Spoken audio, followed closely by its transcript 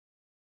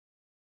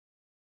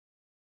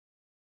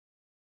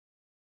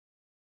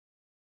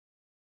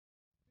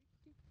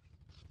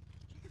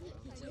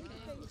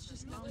It's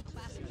just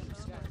non-classic.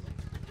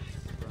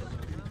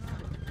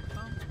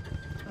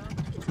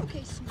 It's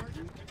okay, Smarty.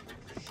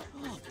 Shut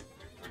up.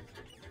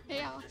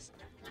 Hey, Alice.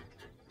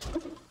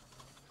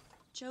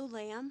 Joe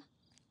Lamb?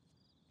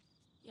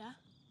 Yeah?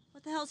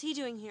 What the hell's he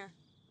doing here?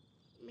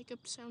 Makeup,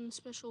 sound, and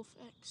special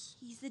effects.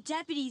 He's the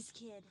deputy's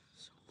kid.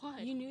 So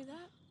what? You knew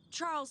that?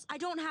 Charles, I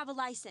don't have a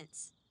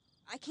license.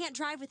 I can't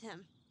drive with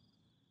him.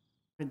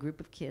 A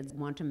group of kids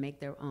want to make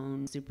their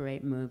own Super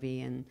 8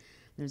 movie, and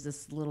there's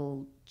this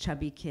little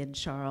chubby kid,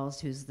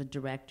 Charles, who's the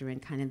director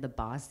and kind of the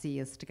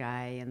bossiest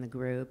guy in the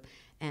group.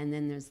 And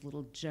then there's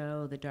little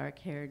Joe, the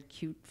dark-haired,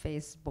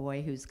 cute-faced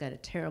boy who's got a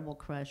terrible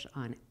crush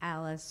on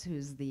Alice,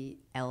 who's the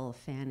Elle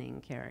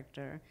Fanning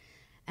character.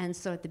 And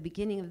so at the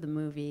beginning of the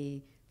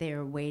movie,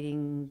 they're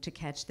waiting to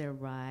catch their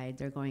ride.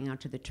 They're going out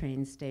to the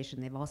train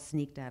station. They've all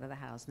sneaked out of the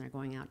house, and they're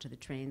going out to the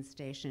train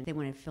station. They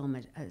want to film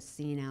a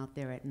scene out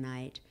there at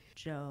night.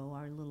 Joe,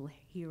 our little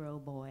hero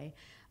boy,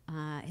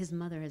 his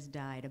mother has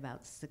died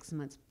about 6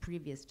 months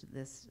previous to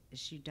this.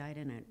 She died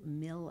in a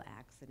mill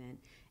accident,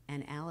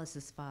 and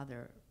Alice's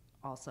father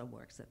also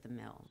works at the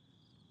mill.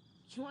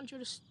 You want Joe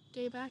to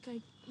stay back,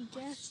 I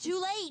guess? It's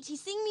too late.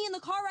 He's seeing me in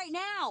the car right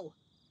now.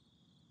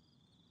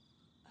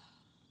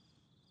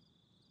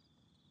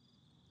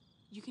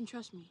 You can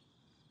trust me.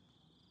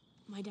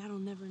 My dad will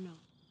never know.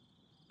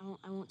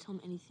 I won't tell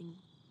him anything.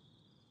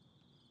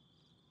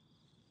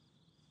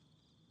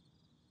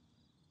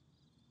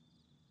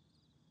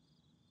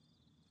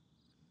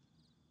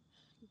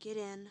 Get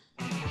in.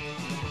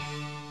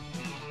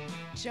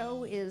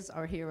 Joe is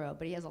our hero,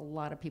 but he has a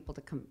lot of people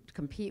to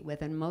compete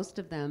with, and most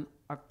of them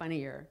are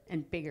funnier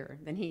and bigger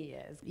than he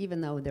is.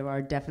 Even though there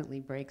are definitely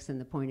breaks in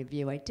the point of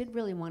view, I did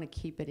really want to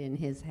keep it in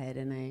his head,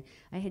 and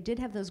I did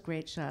have those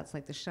great shots,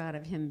 like the shot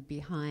of him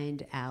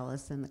behind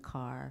Alice in the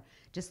car,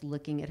 just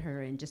looking at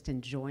her and just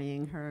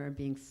enjoying her,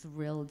 being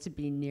thrilled to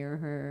be near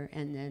her.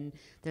 And then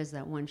there's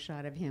that one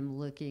shot of him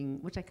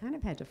looking, which I kind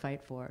of had to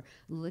fight for,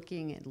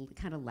 looking and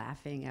kind of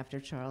laughing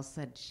after Charles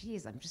said,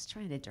 geez, I'm just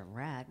trying to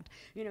direct.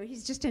 You know,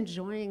 he's just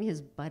enjoying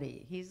his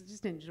buddy. He's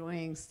just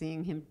enjoying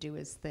seeing him do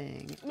his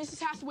thing.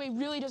 Mrs. Hathaway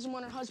really doesn't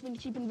want her husband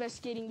to keep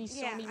investigating these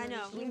Sony I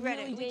know. murders. We read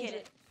it. We get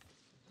it.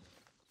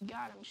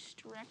 God, I'm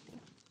distracted.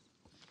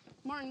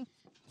 Martin,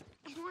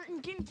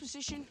 get in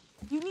position.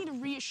 You need to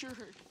reassure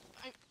her.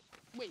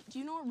 Wait, do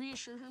you know what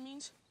reassure her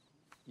means?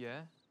 Yeah,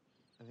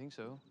 I think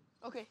so.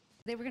 Okay.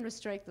 They were going to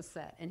strike the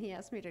set, and he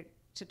asked me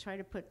to try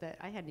to put that.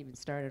 I hadn't even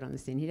started on the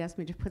scene. He'd asked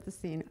me to put the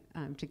scene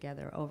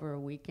together over a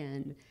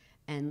weekend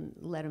and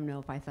let him know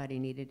if I thought he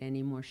needed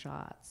any more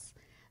shots.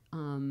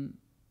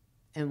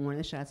 And one of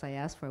the shots I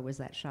asked for was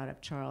that shot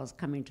of Charles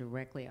coming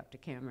directly up to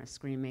camera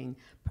screaming,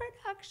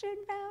 "Production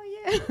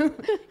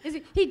value!"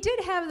 He did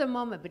have the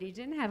moment, but he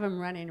didn't have him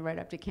running right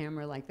up to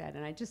camera like that.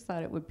 And I just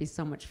thought it would be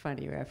so much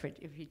funnier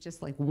if he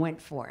just like went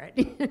for it.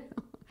 You know?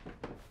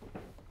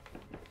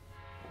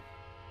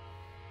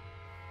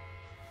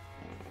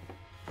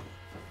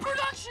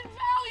 Production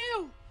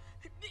value!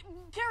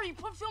 Carrie, you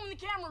put film in the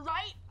camera,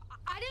 right?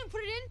 I didn't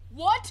put it in.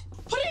 What?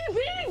 Put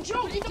it in!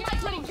 Joe, get the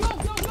mic ready. Go!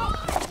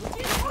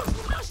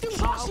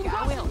 Costume!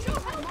 I will.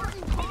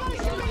 Martin,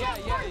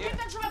 get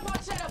that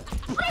tripod set up.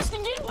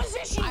 Preston, get in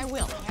position! I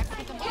will.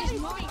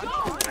 Martin, go!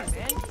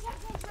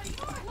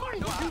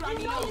 Martin,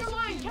 you know your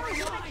line. Carrie,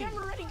 get that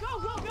camera ready.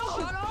 Go!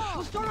 Shut up.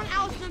 We'll start on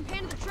Alice and then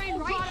pan to the train, Oh,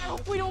 right? God, I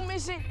hope we don't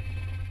miss it.